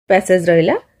Passage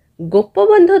रहिला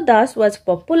गोपबंधु दास was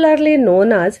popularly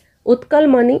known as Utkal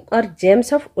Mani or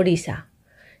James of Odisha.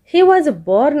 He was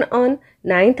born on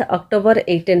 9th October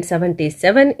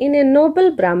 1877 in a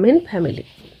noble Brahmin family.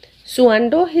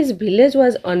 Suando, his village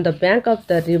was on the bank of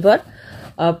the river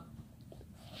of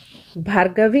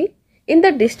Bhargavi in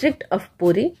the district of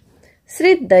Puri.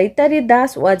 Sri Daitari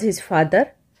Das was his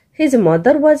father. His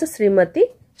mother was Srimati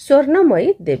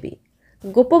Swarnamayi Devi.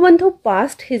 Gopabandhu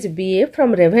passed his BA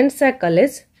from Ravenshaw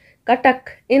College, Cuttack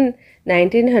in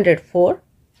 1904.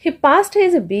 He passed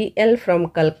his BL from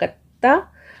Kolkata,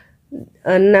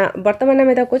 वर्तमान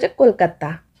में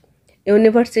Kolkata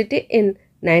University in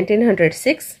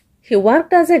 1906. He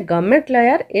worked as a government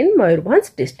lawyer in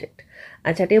Mayurbhanj district.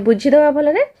 अच्छा टे बुझीदवा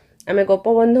भलरे आमे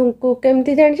गोपबंधु को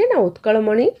केमती जानि ना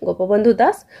उत्कलमणि गोपबंधु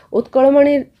दास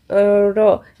उत्कलमणि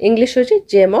रो English होची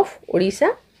जेम ऑफ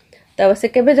ओडिशा तब से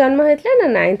केबे जन्म होइतले ना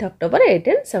 9th अक्टोबर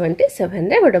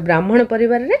 1877 रे गोटे ब्राह्मण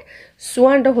परिवार रे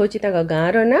सुआंड होची ताका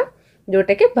गाँ रो ना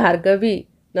जोटा के भार्गवी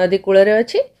नदी कूल रे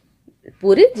अछि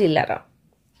पुरी जिल्ला रो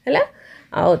हैला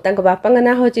आ ताका बापा का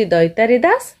ना होची दैतारी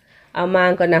दास आ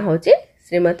मां का ना होची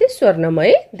श्रीमती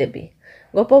स्वर्णमयी देवी।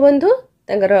 गोपबंधु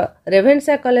तांकर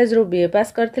रेभेन्सा कॉलेज रो बीए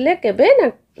पास करथिले केबे ना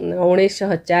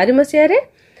 1904 मसिया रे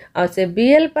आ से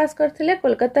बीएल पास करथिले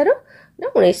कोलकाता रो ना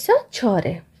 1906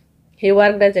 रे। He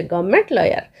worked as a government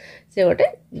lawyer. से गोटे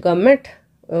गवर्नमेंट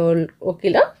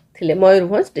वकील थिले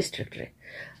मयूरभंज डिस्ट्रिक्ट रे।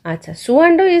 अच्छा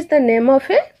सुआंडो इज द नेम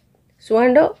ऑफ ए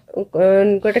सुआंडो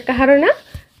गोटे कहार ना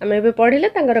आम ए पढ़िले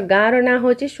तांकर गाँ रो ना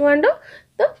होची सुआंडो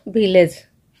तो village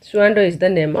सुआंडो is the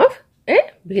name of A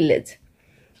village.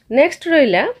 Next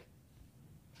रहिला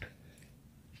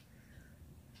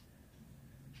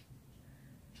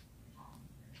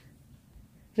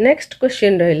नेक्स्ट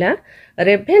क्वेश्चन रहिला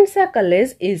रेभेन्सा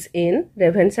कॉलेज इज इन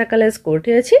रेभेन्सा कॉलेज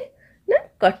कोठी अछि ना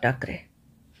कटक रे।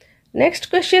 Next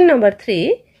question number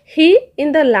 3 he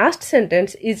in the last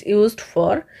sentence is used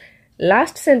for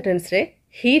last sentence रे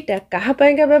ही टा कहा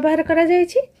पाएगा व्यवहार करा जाई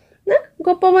छी ना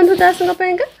गोपबंधु दास को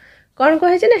पाएगा कौन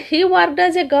कहे छी ना he worked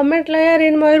as a government lawyer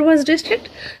in Mayurbhanj district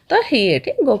तो ही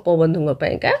एठी गोपबंधु को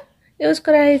पाएगा यूज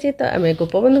करा है छी तो हमें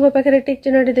गोपबंधु को पाखरे टिक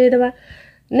चिन्ह दे देबा।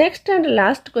 नेक्स्ट एंड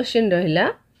लास्ट क्वेश्चन रहिला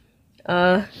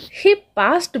he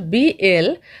passed BL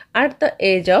at the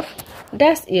age of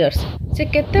dash years से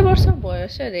केते वर्ष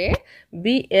बयस रे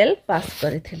BL पास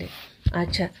करथिले।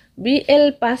 अच्छा BL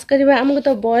पास करबा हमको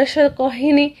तो बयस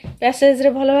कहिनी पैसेज रे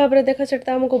भलो भाव रे देखा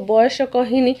छटा हमको बयस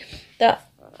कहिनी तो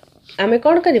आमे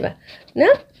कोन करबा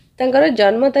ना तांकर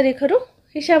जन्म तारीख रु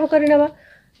हिसाब करि नबा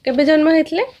केबे जन्म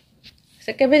हेतले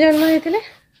से केबे जन्म हेतले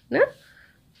ना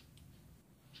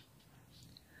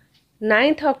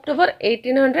 9th अक्टोबर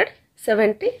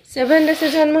 1877 रे से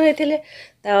जन्म होइथिले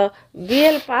तो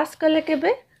बीएल पास कले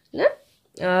केबे ना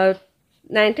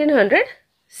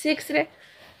 1906 रे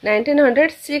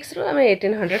 1906 रो हमें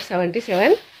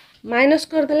 1877 माइनस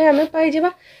कर देले हमें पाई जेबा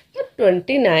तो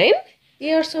 29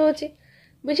 इयर्स होची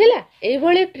बुझिला एई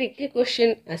भली ट्रिकी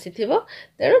क्वेश्चन आसीथिबो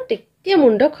तेनो टिके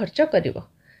मुंडो खर्च करिवो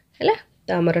हैला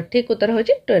तो हमर ठीक उत्तर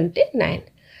होची 29।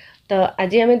 तो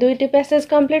आज हमें दुईटी पैसेज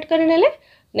कंप्लीट कर नेले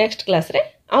नेक्स्ट क्लास रे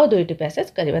आउ दुईटी पैसेज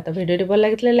करबा। तो वीडियो भल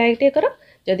लागितले लाइक टे करो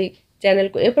जदि चैनल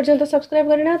को ए पर्यंत सब्सक्राइब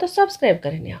करना तो सब्सक्राइब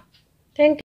करनिया। Thank you.